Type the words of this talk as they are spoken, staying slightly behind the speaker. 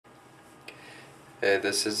Hey,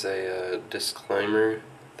 this is a disclaimer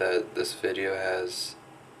that this video has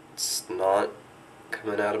snot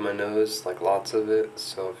coming out of my nose, like lots of it,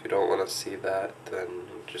 so if you don't want to see that, then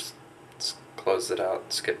just close it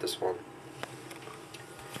out, skip this one.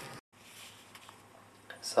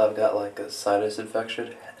 So I've got like a sinus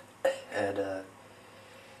infection, and I'm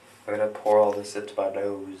gonna pour all this into my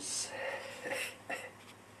nose.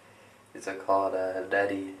 It's called a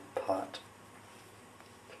Neti Pot.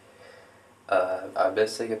 I'm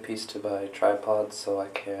missing a piece to my tripod, so I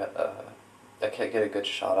can't get a good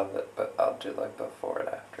shot of it, but I'll do like before and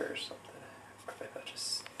after or something. Or maybe I'll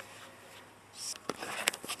just...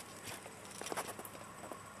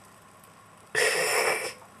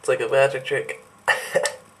 It's like a magic trick.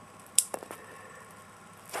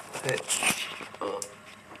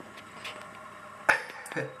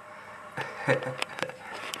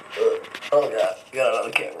 Oh god, got it on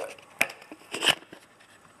the camera.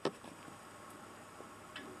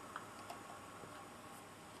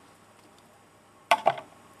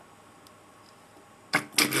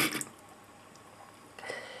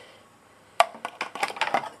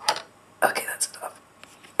 Okay, that's enough.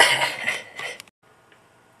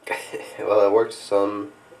 Well, it worked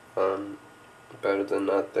some, better than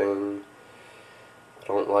nothing. I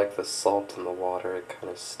don't like the salt in the water, it kind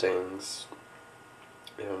of stings.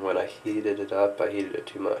 And when I heated it up, I heated it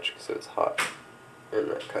too much because it was hot,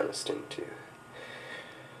 and that kind of sting too.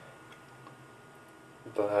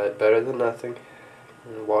 But better than nothing.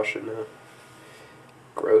 I'm gonna wash it now.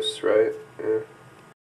 Gross, right? Yeah.